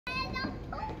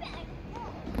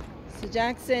So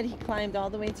Jack said he climbed all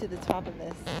the way to the top of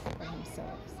this for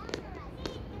himself.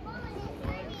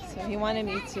 So he wanted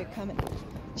me to come and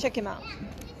check him out.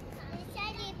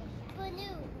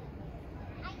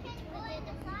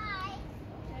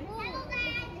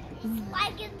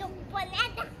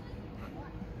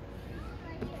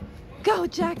 Go,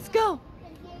 Jax, go!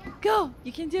 Go!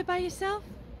 You can do it by yourself?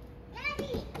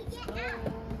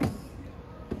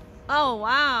 Oh,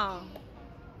 wow.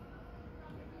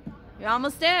 You're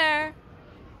almost there.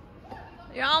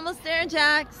 You're almost there,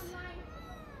 Jax.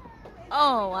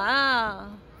 Oh,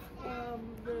 wow.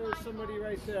 There's somebody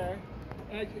right there.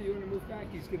 Actually, you want to move back?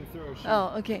 He's going to throw a shoe.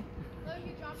 Oh, okay.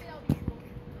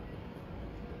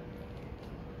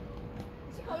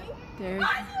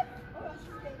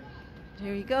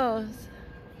 There he goes.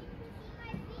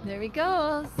 There he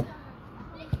goes.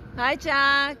 Hi,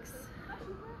 Jax.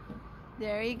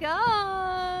 There he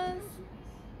goes.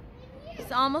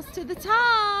 He's almost to the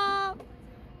top.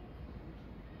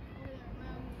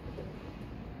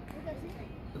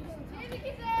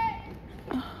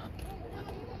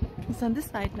 He's on this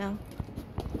side now.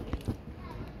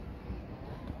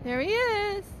 There he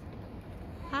is.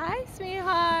 Hi,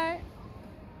 sweetheart.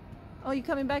 Oh, you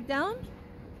coming back down?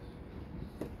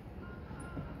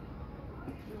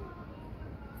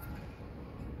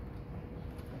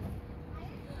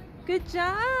 Good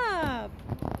job.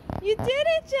 You did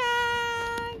it,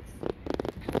 Jax.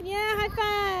 Yeah, high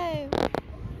five.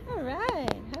 All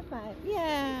right, high five.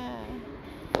 Yeah.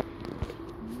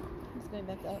 He's going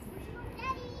back up.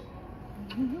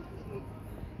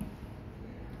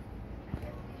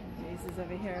 Jace is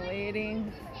over here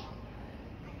waiting.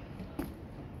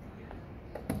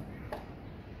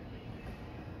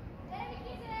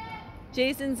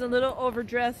 Jason's a little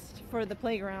overdressed for the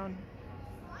playground.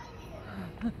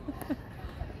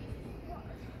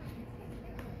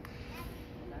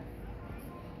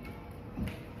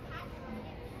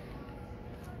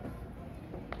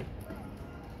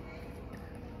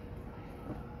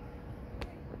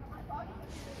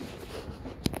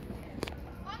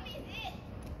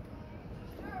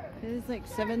 It is like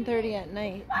 7:30 at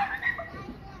night,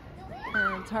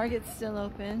 and Target's still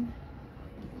open.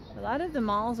 A lot of the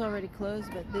malls already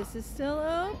closed, but this is still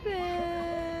open.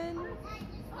 And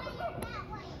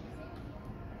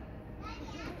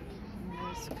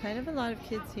there's kind of a lot of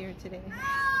kids here today.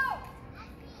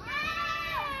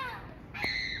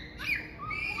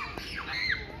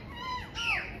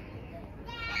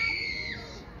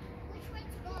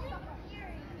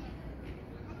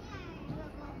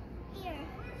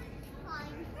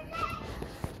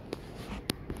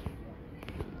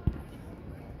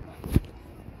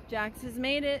 Jax has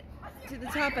made it to the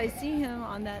top. I see him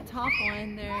on that top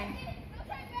one there.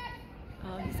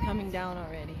 Oh, he's coming down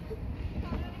already.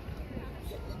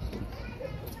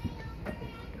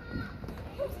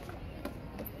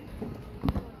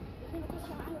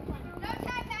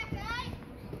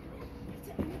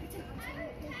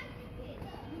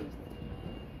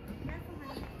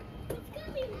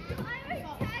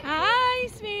 Hi,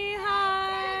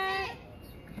 sweetheart.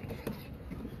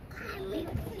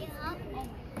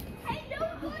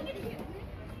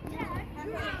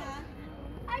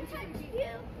 I touched you.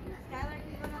 Skylar, can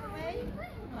you go another way?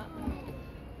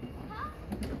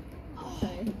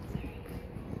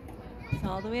 It's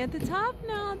all the way at the top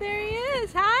now. There he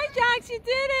is. Hi, Jax, you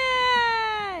did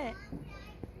it.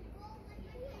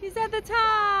 He's at the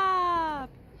top.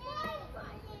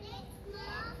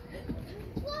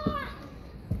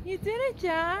 You did it,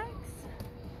 Jax.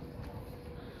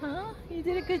 Huh? You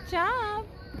did a good job.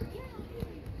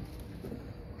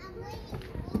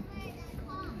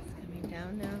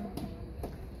 Down now.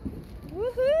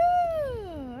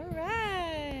 Woohoo! All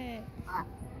right.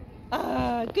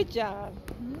 Good job.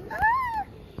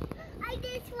 I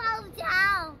just fell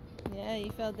down. Yeah,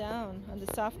 you fell down on the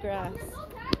soft grass.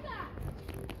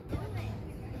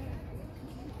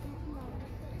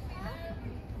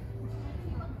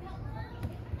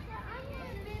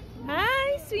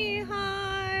 Hi,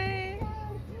 sweetheart.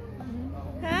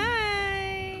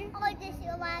 Hi. Oh, this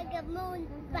is like a moon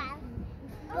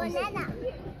banana.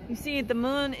 You see, the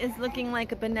moon is looking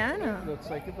like a banana. Looks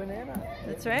like a banana.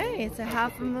 That's right. It's a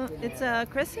half a moon. It's a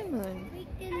crescent moon. Big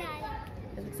banana.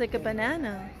 It looks like a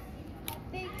banana.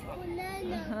 Big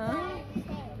banana.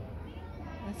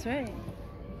 That's right.